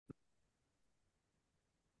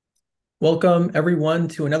Welcome, everyone,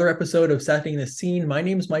 to another episode of Setting the Scene. My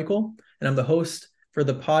name is Michael, and I'm the host for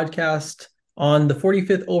the podcast on the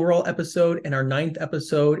 45th overall episode and our 9th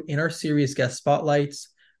episode in our series Guest Spotlights.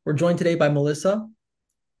 We're joined today by Melisa.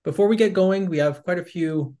 Before we get going, we have quite a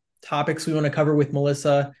few topics we want to cover with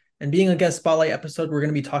Melisa. And being a guest spotlight episode, we're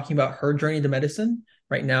going to be talking about her journey to medicine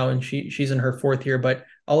right now, and she's in her fourth year, but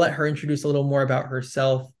I'll let her introduce a little more about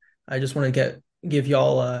herself. I just want to give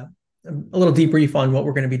y'all a little debrief on what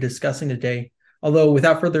we're going to be discussing today. Although,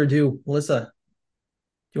 without further ado, Melisa, do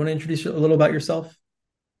you want to introduce a little about yourself?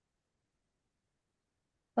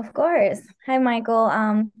 Of course. Hi, Michael.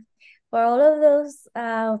 For all of those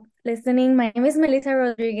listening, my name is Melisa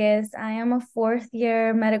Rodriguez. I am a fourth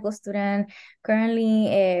year medical student,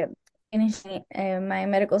 currently finishing my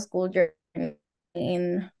medical school journey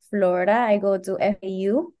in Florida. I go to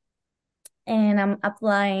FAU and I'm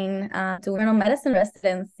applying to internal medicine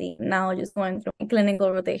residency now, just going through my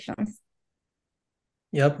clinical rotations.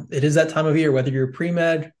 Yep, it is that time of year, whether you're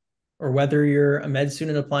pre-med or whether you're a med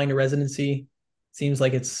student applying to residency. Seems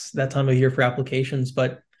like it's that time of year for applications.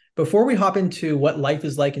 But before we hop into what life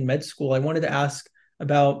is like in med school, I wanted to ask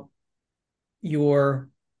about your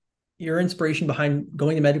your inspiration behind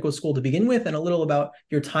going to medical school to begin with, and a little about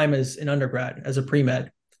your time as an undergrad, as a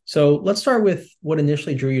pre-med. So let's start with what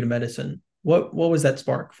initially drew you to medicine. What was that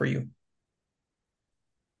spark for you?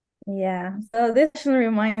 Yeah, so this question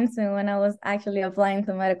reminds me when I was actually applying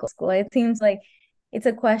to medical school. It seems like it's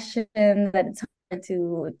a question that it's hard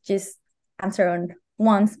to just answer on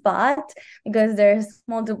one spot because there's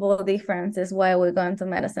multiple differences why we're going to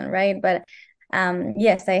medicine, right? But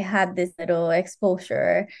yes, I had this little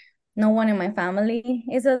exposure. No one in my family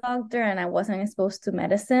is a doctor, and I wasn't exposed to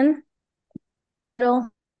medicine.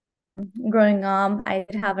 Growing up, I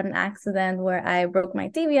did have an accident where I broke my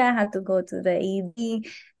tibia. I had to go to the ED,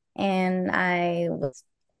 and I was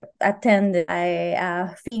attended by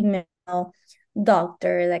a female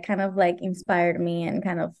doctor that kind of like inspired me and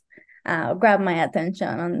kind of grabbed my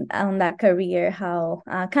attention on that career, how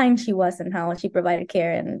kind she was and how she provided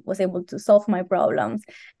care and was able to solve my problems.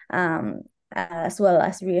 As well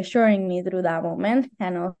as reassuring me through that moment,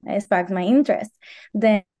 kind of sparked my interest.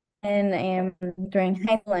 Then during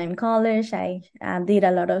high school and college, I did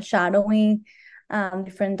a lot of shadowing,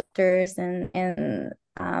 different doctors, and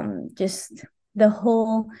just the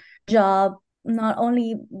whole job, not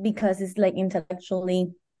only because it's like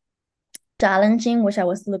intellectually challenging, which I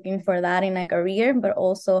was looking for that in a career, but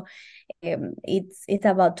also it's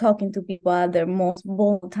about talking to people at their most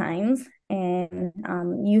bold times and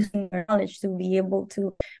using your knowledge to be able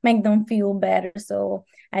to make them feel better. So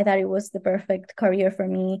I thought it was the perfect career for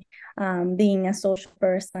me, being a social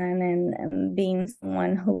person and being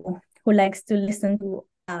someone who likes to listen to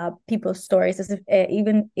people's stories, as if,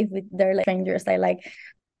 even if they're like strangers. I like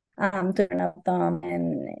to learn about them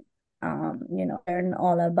and learn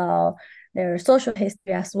all about their social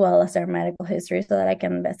history as well as their medical history so that I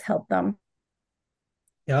can best help them.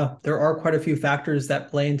 Yeah, there are quite a few factors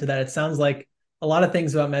that play into that. It sounds like a lot of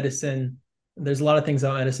things about medicine. There's a lot of things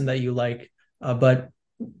about medicine that you like. But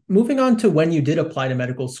moving on to when you did apply to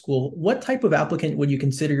medical school, what type of applicant would you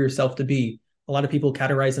consider yourself to be? A lot of people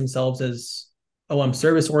categorize themselves as, oh, I'm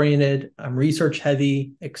service oriented, I'm research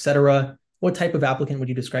heavy, etc. What type of applicant would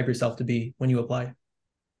you describe yourself to be when you applied?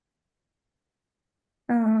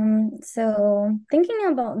 So thinking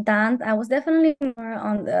about that, I was definitely more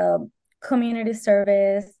on the community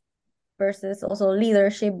service versus also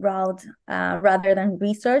leadership route, rather than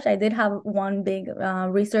research. I did have one big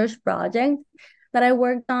research project that I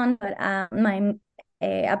worked on, but my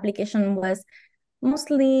application was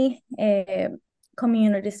mostly a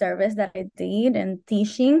community service that I did and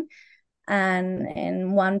teaching,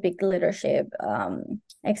 and one big leadership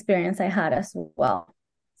experience I had as well.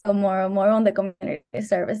 So more on the community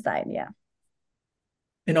service side, yeah.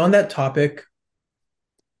 And on that topic,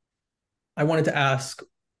 I wanted to ask,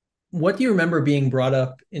 what do you remember being brought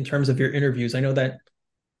up in terms of your interviews? I know that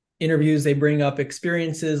interviews, they bring up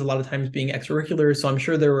experiences, a lot of times being extracurricular. So I'm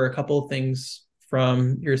sure there were a couple of things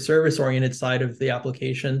from your service oriented side of the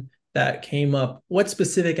application that came up. What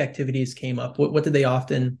specific activities came up? What did they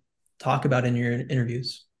often talk about in your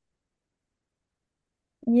interviews?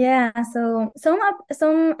 Yeah, so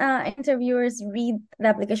some interviewers read the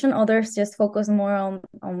application, others just focus more on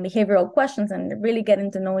behavioral questions and really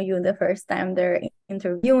getting to know you the first time they're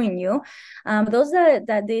interviewing you. Those that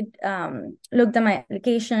did looked at my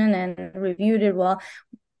application and reviewed it well,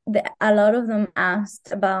 a lot of them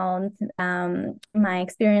asked about my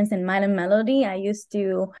experience in Mind and Melody. This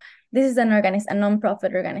is a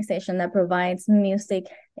nonprofit organization that provides music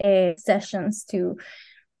sessions to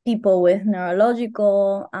people with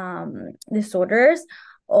neurological disorders,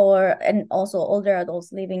 and also older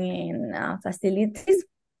adults living in facilities.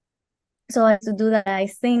 So I had to do that. I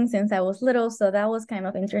sing since I was little, so that was kind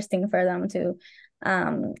of interesting for them to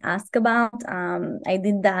ask about. I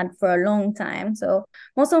did that for a long time. So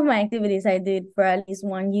most of my activities I did for at least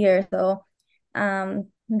 1 year. So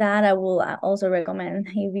that I will also recommend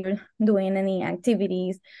if you're doing any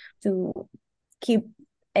activities to keep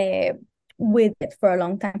uh, with it for a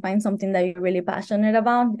long time. Find something that you're really passionate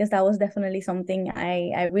about, because that was definitely something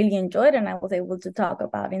I really enjoyed and I was able to talk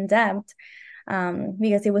about in depth,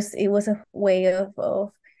 because it was a way of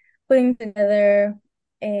putting together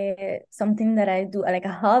something that I do, like a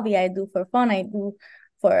hobby I do for fun, I do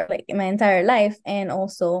for like my entire life, and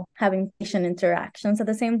also having patient interactions at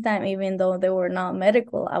the same time. Even though they were not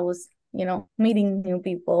medical, I was, meeting new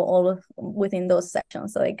people within those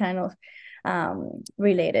sections, so it kind of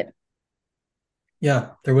related.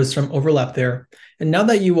 Yeah, there was some overlap there. And now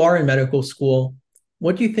that you are in medical school,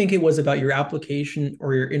 what do you think it was about your application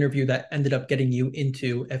or your interview that ended up getting you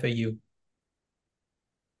into FAU?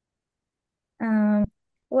 Um,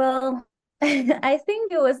 well, I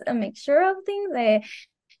think it was a mixture of things.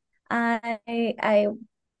 I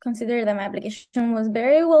consider that my application was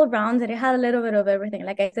very well rounded. It had a little bit of everything.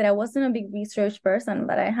 Like I said, I wasn't a big research person,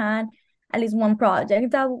 but I had at least one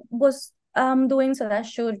project that was doing, so that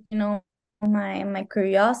showed, my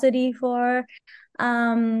curiosity for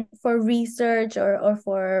research, or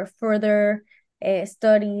for further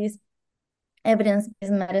studies,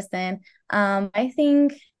 evidence-based medicine. I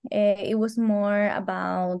think it was more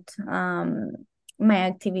about my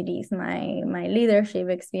activities, my leadership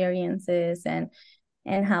experiences,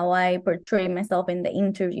 and how I portray myself in the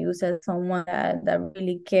interviews as someone that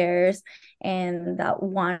really cares and that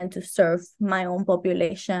wanted to serve my own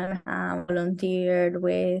population. Volunteered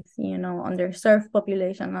with, underserved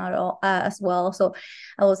population as well. So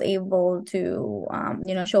I was able to,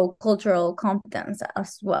 show cultural competence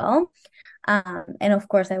as well. And of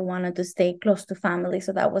course, I wanted to stay close to family,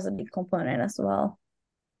 so that was a big component as well.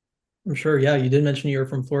 I'm sure, yeah, you did mention you're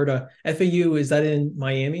from Florida. FAU, is that in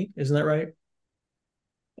Miami? Isn't that right?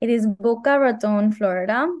 It is Boca Raton,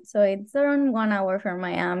 Florida, so it's around 1 hour from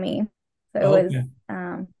Miami. So it Oh, was okay.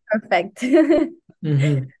 perfect.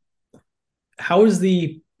 Hmm. How is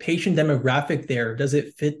the patient demographic there? Does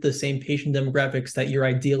it fit the same patient demographics that you're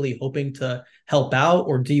ideally hoping to help out,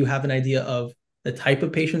 or do you have an idea of the type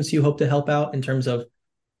of patients you hope to help out in terms of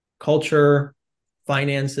culture,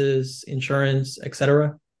 finances, insurance,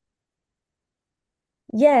 etc.?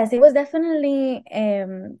 Yes, it was definitely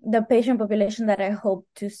the patient population that I hope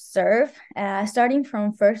to serve. Starting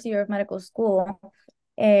from first year of medical school,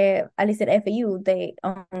 at least at FAU, they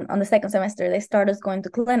on the second semester they started going to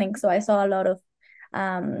clinic. So I saw a lot of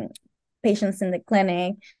um, patients in the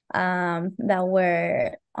clinic that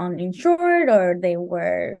were uninsured, or they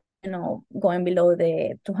were, going below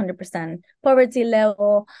the 200% poverty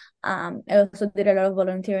level. I also did a lot of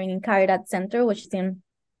volunteering in Caridad Center, which is in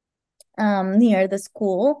near the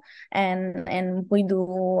school, and we do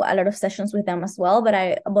a lot of sessions with them as well, but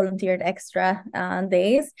I volunteered extra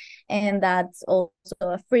days, and that's also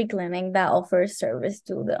a free clinic that offers service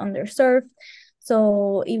to the underserved.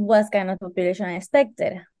 So it was kind of the population I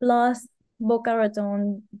expected. Plus, Boca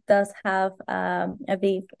Raton does have a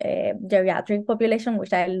big geriatric population,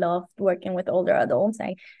 which I loved working with older adults.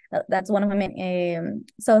 That's one of my main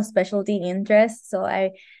subspecialty interests. So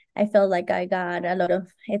I felt like I got a lot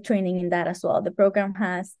of training in that as well. The program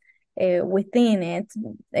has within it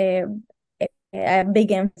uh, a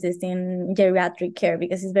big emphasis in geriatric care,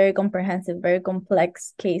 because it's very comprehensive, very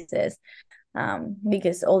complex cases.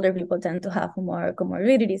 Because older people tend to have more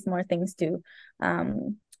comorbidities, more things to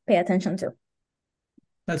pay attention to.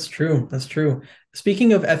 That's true. That's true.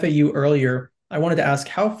 Speaking of FAU earlier, I wanted to ask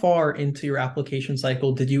how far into your application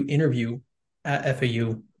cycle did you interview at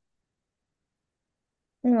FAU?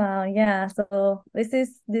 Wow, yeah. So this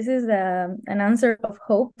is an answer of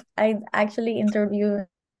hope. I actually interviewed in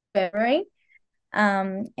February.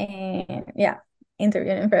 And yeah,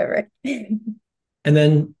 interviewed in February. And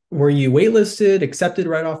then were you waitlisted, accepted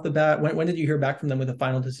right off the bat? When did you hear back from them with a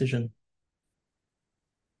final decision?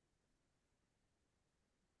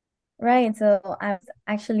 Right. So I was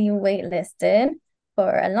actually waitlisted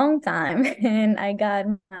for a long time, and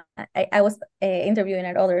I was interviewing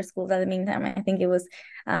at other schools at the meantime. I think it was,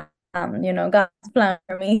 God's plan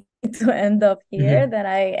for me to end up here, Mhm. that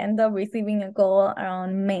I end up receiving a call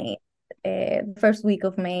around May. The first week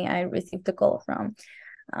of May, I received a call from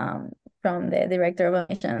the director of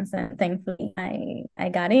admissions, and thankfully I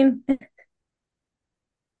got in.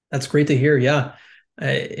 That's great to hear. Yeah.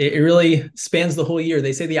 It really spans the whole year.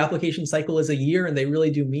 They say the application cycle is a year, and they really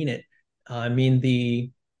do mean it. I mean,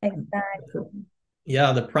 Exactly.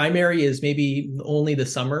 yeah, the primary is maybe only the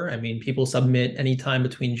summer. I mean, people submit anytime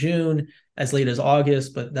between June as late as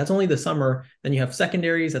August, but that's only the summer. Then you have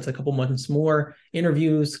secondaries, that's a couple months more,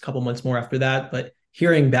 interviews, a couple months more after that. But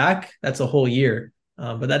hearing back, that's a whole year.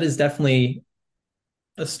 But that is definitely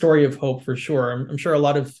a story of hope for sure. I'm sure a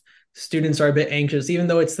lot of students are a bit anxious, even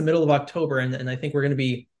though it's the middle of October, and I think we're going to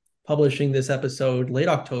be publishing this episode late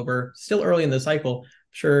October, still early in the cycle. I'm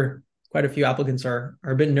sure quite a few applicants are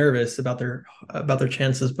a bit nervous about their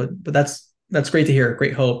chances, but that's great to hear.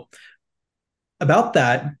 Great hope. About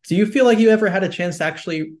that, do you feel like you ever had a chance to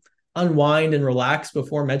actually unwind and relax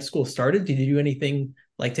before med school started? Did you do anything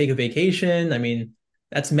like take a vacation? I mean,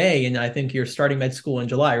 that's May, and I think you're starting med school in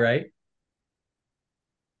July, right?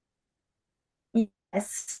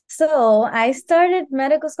 Yes. So I started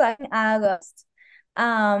medical school in August.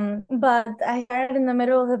 But I started in the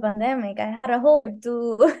middle of the pandemic. I had a whole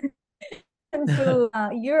to to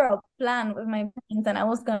Europe plan with my parents, and I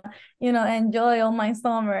was gonna, enjoy all my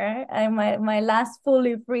summer, my last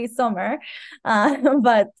fully free summer.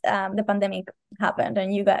 But the pandemic happened,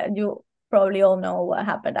 and you probably all know what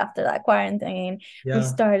happened after that quarantine. We Yeah.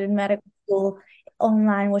 started medical school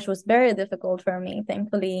online, which was very difficult for me.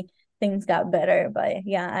 Thankfully, things got better. But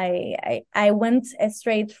yeah, I went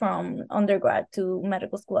straight from undergrad to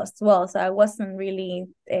medical school as well, so I wasn't really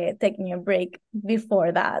taking a break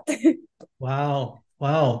before that. Wow.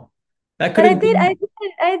 Wow. That could But have been,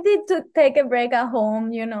 I did to take a break at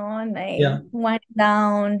home, and I yeah. went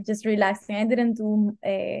down, just relaxing. I didn't do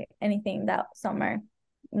anything that summer,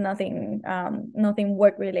 nothing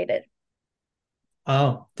work related.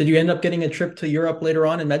 Wow. Did you end up getting a trip to Europe later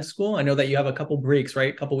on in med school? I know that you have a couple breaks,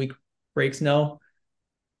 right? Couple week breaks now.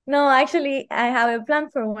 No, actually, I have a plan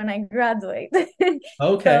for when I graduate.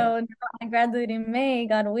 Okay. So now I graduate in May,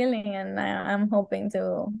 God willing, and I'm hoping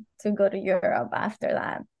to go to Europe after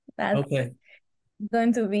that. That's Okay.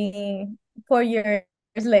 going to be 4 years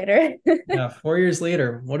later. Yeah. 4 years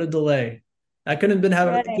later. What a delay. That Right. couldn't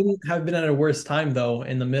have been at a worse time though,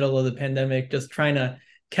 in the middle of the pandemic, just trying to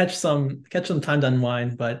catch some time to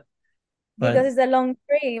unwind. But Because it's a long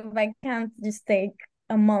trip. I can't just take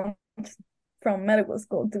a month from medical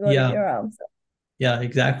school to go to yeah, Europe. So, yeah,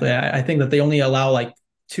 exactly. I think that they only allow like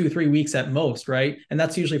 2, 3 weeks at most, right? And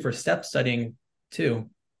that's usually for step studying too.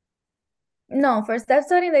 no, for step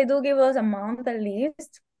study, they do give us a month at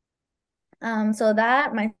least. So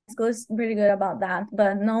that my school is pretty good about that,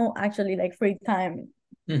 but no, actually, like free time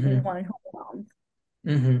Hmm. one whole month.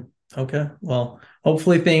 Hmm. Okay. Well,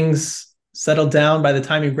 hopefully things settle down by the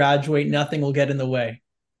time you graduate. Nothing will get in the way.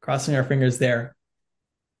 Crossing our fingers there.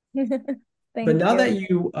 But Thank now that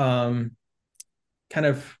you. you kind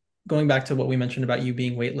of going back to what we mentioned about you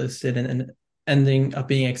being waitlisted and ending up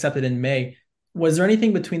being accepted in May, was there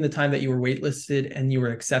anything between the time that you were waitlisted and you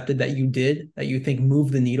were accepted that you did that you think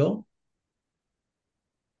moved the needle?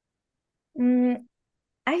 Mm,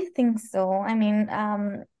 I think so. I mean,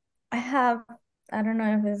 I have, I don't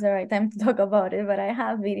know if it's the right time to talk about it, but I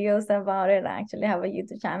have videos about it. I actually have a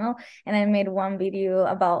YouTube channel, and I made one video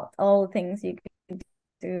about all things you can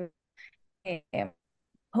do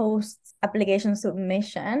post application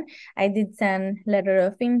submission. I did send letter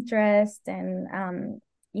of interest and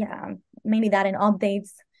yeah, mainly that and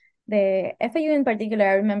updates. The FAU in particular,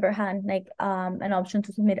 I remember had like an option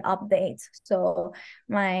to submit updates. So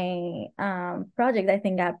my project I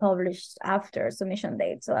think got published after submission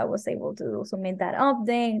date. So I was able to submit that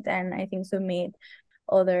update and I think submit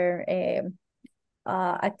other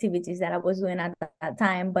activities that I was doing at that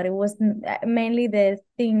time. But it was mainly the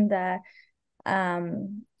thing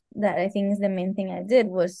um, that I think is the main thing I did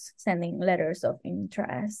was sending letters of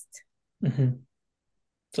interest. Hmm.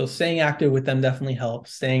 So staying active with them definitely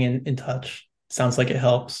helps. Staying in touch sounds like it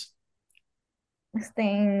helps.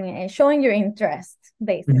 Showing your interest, Hmm.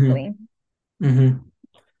 basically. Hmm.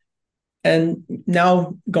 And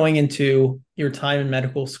now going into your time in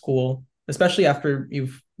medical school, especially after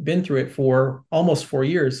you've been through it for almost 4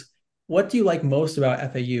 years, what do you like most about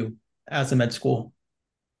FAU as a med school?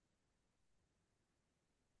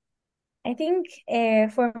 I think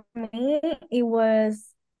for me, it was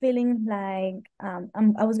feeling like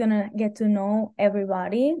I was gonna get to know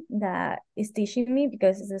everybody that is teaching me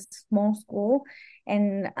because it's a small school,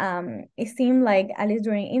 and it seemed like at least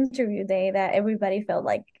during interview day that everybody felt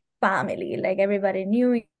like family, like everybody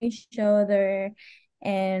knew each other,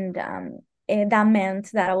 and that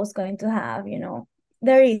meant that I was going to have,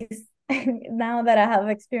 there is now that I have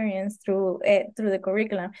experience through it through the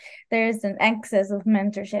curriculum there's an excess of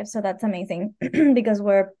mentorship, so that's amazing because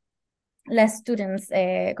we're less students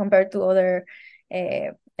compared to other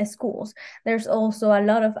schools. There's also a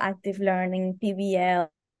lot of active learning, PBL,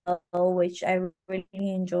 which I really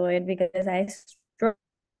enjoyed because I struggle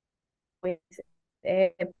with uh,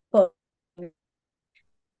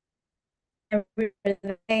 every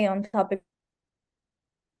day on topic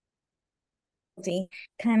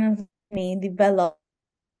kind of me develop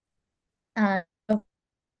uh,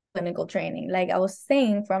 clinical training. Like I was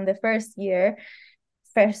saying, from the first year,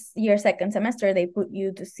 second semester, they put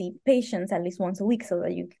you to see patients at least once a week so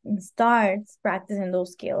that you can start practicing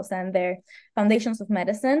those skills. And their Foundations of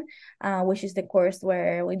Medicine, which is the course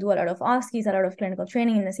where we do a lot of OSCEs, a lot of clinical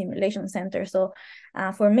training in the simulation center. So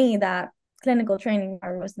for me, that clinical training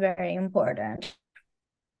was very important.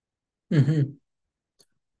 Mm-hmm.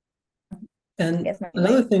 I And guess my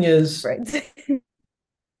another thing is, favorite.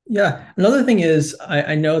 yeah, another thing is,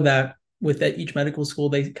 I know that with at each medical school,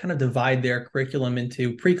 they kind of divide their curriculum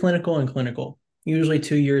into preclinical and clinical, usually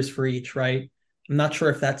 2 years for each, right? I'm not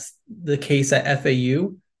sure if that's the case at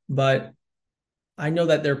FAU, but I know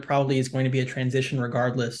that there probably is going to be a transition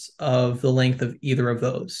regardless of the length of either of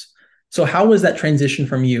those. So how was that transition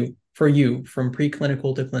for you, from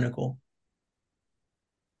preclinical to clinical?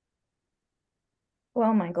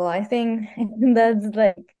 Oh my God, I think that's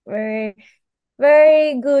like very,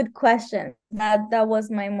 very good question. That was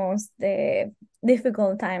my most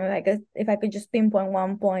difficult time. If I could just pinpoint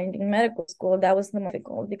one point in medical school, that was the most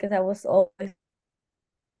difficult because I was always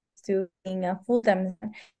doing a full time.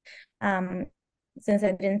 Um, since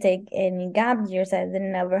I didn't take any gap years, I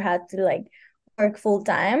didn't ever had to like work full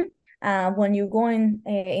time. When you're going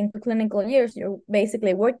into clinical years, you're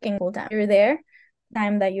basically working full time. You're there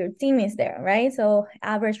time that your team is there, right? So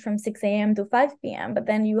average from 6 a.m. to 5 p.m. But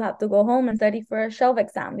then you have to go home and study for a shelf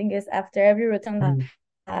exam because after every return,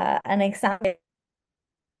 Mm. an exam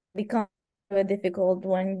becomes very difficult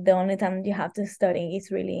when the only time you have to study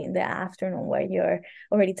is really in the afternoon where you're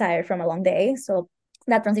already tired from a long day. So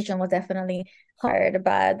that transition was definitely hard,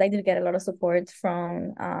 but I did get a lot of support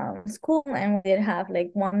from school, and we did have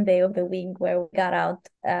like one day of the week where we got out.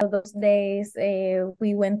 Those days,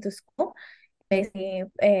 we went to school, basically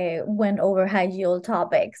went over hygiene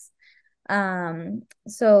topics.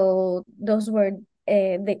 So those were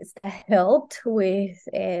this helped with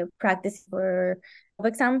practice for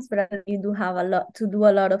exams, but you do have a lot to do,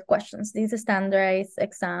 a lot of questions. These standardized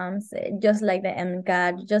exams, just like the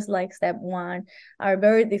MCAT, just like step one, are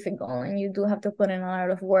very difficult, and you do have to put in a lot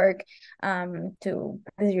of work to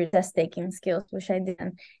practice your test taking skills, which I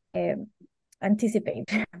didn't anticipate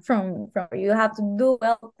from you have to do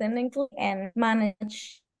well clinically and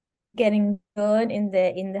manage getting good in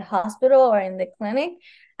the hospital or in the clinic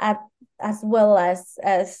at, as well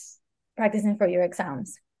as practicing for your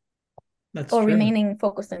exams That's or true. remaining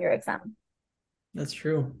focused on your exam. That's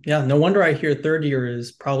true. Yeah, no wonder I hear third year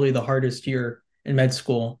is probably the hardest year in med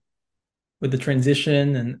school with the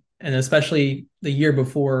transition and especially the year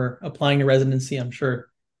before applying to residency. I'm sure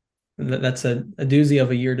that's a doozy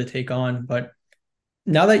of a year to take on. But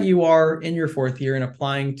now that you are in your fourth year and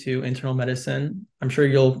applying to internal medicine, I'm sure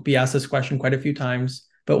you'll be asked this question quite a few times.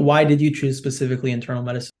 But why did you choose specifically internal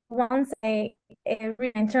medicine? Once I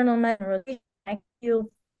read internal medicine, I feel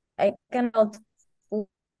I cannot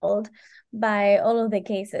fooled by all of the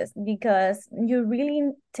cases because you really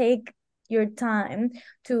take your time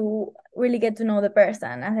to really get to know the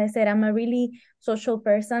person. As I said, I'm a really social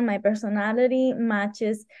person. My personality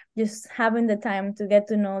matches just having the time to get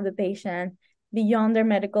to know the patient beyond their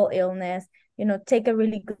medical illness, take a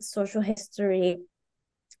really good social history,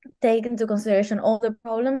 take into consideration all the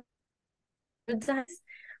problems, which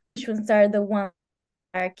ones are the ones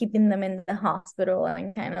are keeping them in the hospital,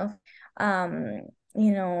 and kind of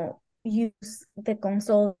use the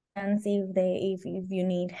consultants if you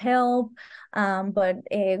need help, but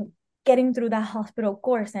getting through that hospital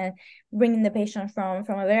course and bringing the patient from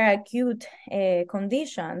a very acute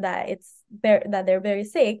condition that they're very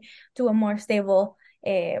sick to a more stable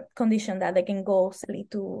condition that they can go safely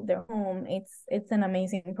to their home. It's an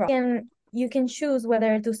amazing process. You can choose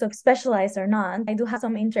whether to subspecialize or not. I do have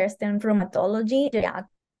some interest in rheumatology,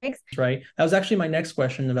 geriatrics. Right. That was actually my next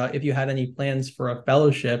question about if you had any plans for a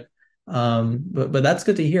fellowship. But that's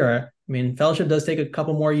good to hear. I mean, fellowship does take a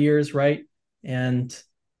couple more years, right? And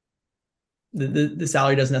the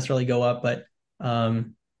salary doesn't necessarily go up, but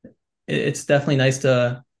it's definitely nice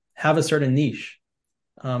to have a certain niche.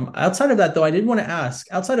 Outside of that, though, I did want to ask,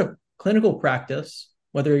 outside of clinical practice,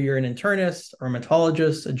 whether you're an internist, a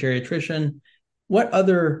rheumatologist, a geriatrician, what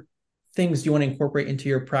other things do you want to incorporate into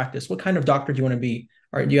your practice? What kind of doctor do you want to be?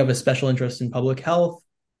 Or do you have a special interest in public health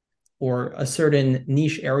or a certain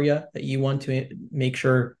niche area that you want to make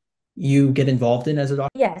sure you get involved in as a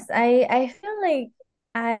doctor? Yes, I feel like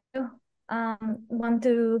I want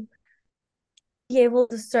to be able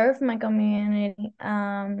to serve my community,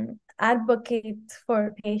 advocate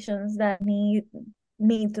for patients that need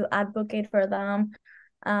me to advocate for them,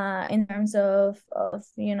 in terms of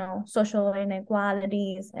social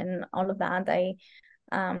inequalities and all of that. I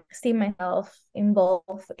see myself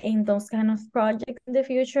involved in those kind of projects in the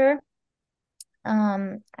future.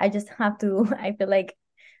 I just have to, I feel like,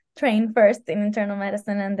 train first in internal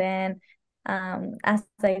medicine, and then as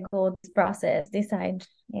I go this process, decide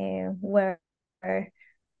where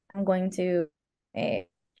I'm going to uh,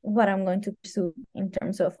 what I'm going to pursue in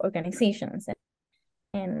terms of organizations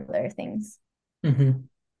and other things. Hmm.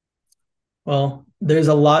 Well, there's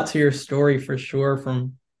a lot to your story for sure,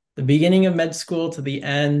 from the beginning of med school to the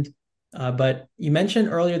end. But you mentioned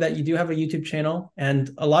earlier that you do have a YouTube channel, and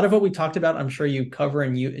a lot of what we talked about, I'm sure you cover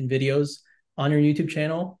in videos on your YouTube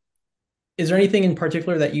channel. Is there anything in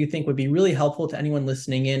particular that you think would be really helpful to anyone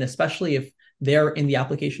listening in, especially if they're in the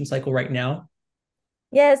application cycle right now?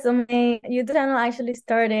 Yeah, so my YouTube channel actually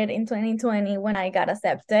started in 2020 when I got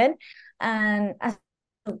accepted, and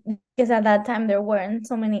because at that time there weren't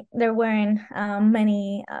many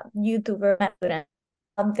YouTuber students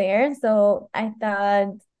up there, so I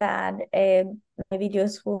thought that my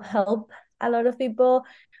videos will help a lot of people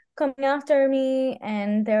coming after me,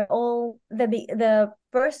 and they're all the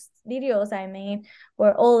first videos I made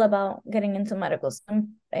were all about getting into medical school,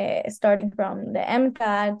 starting from the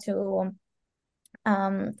MCAT to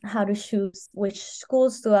how to choose which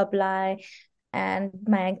schools to apply and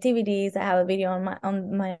my activities. I have a video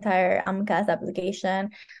on my entire AMCAS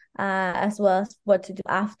application, as well as what to do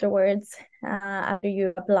afterwards, after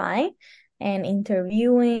you apply, and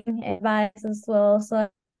interviewing advice as well. So I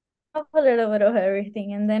have a little bit of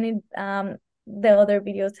everything, and then the other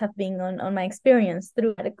videos have been on my experience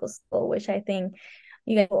through medical school, which I think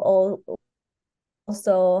you guys will all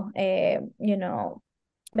also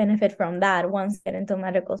benefit from that once you get into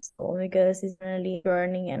medical school, because it's really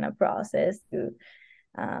learning and a process to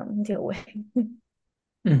deal with.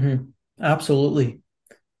 Hmm. Absolutely.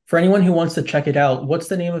 For anyone who wants to check it out, what's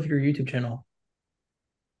the name of your YouTube channel?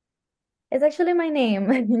 It's actually my name,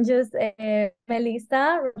 just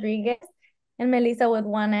Melisa Rodriguez, and Melisa with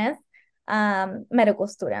one S, medical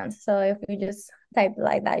student. So if you just type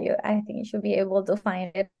like that, I think you should be able to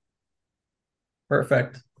find it.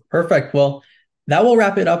 Perfect. Perfect. Well, that will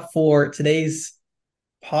wrap it up for today's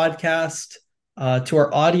podcast. To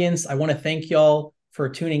our audience, I want to thank y'all for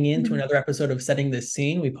tuning in to another episode of Setting This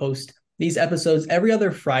Scene. We post these episodes every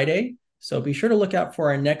other Friday, so be sure to look out for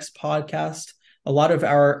our next podcast. A lot of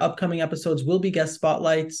our upcoming episodes will be guest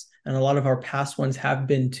spotlights, and a lot of our past ones have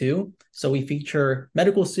been too. So we feature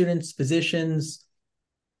medical students, physicians,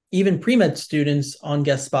 even pre-med students on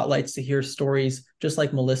guest spotlights to hear stories just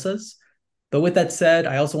like Melissa's. But with that said,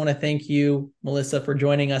 I also want to thank you, Melissa, for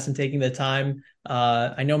joining us and taking the time.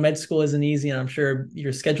 I know med school isn't easy, and I'm sure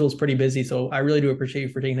your schedule is pretty busy. So I really do appreciate you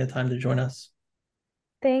for taking the time to join us.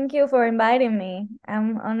 Thank you for inviting me.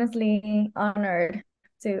 I'm honestly honored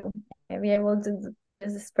to be able to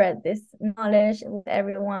just spread this knowledge with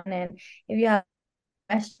everyone. And if you have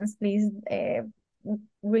questions, please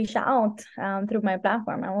reach out through my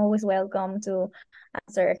platform. I'm always welcome to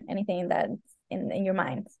answer anything that's in your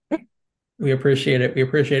mind. We appreciate it. We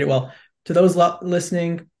appreciate it. Well, to those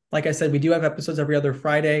listening, like I said, we do have episodes every other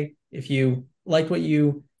Friday. If you liked what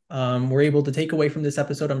you were able to take away from this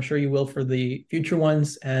episode, I'm sure you will for the future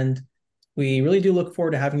ones. And we really do look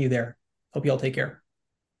forward to having you there. Hope you all take care.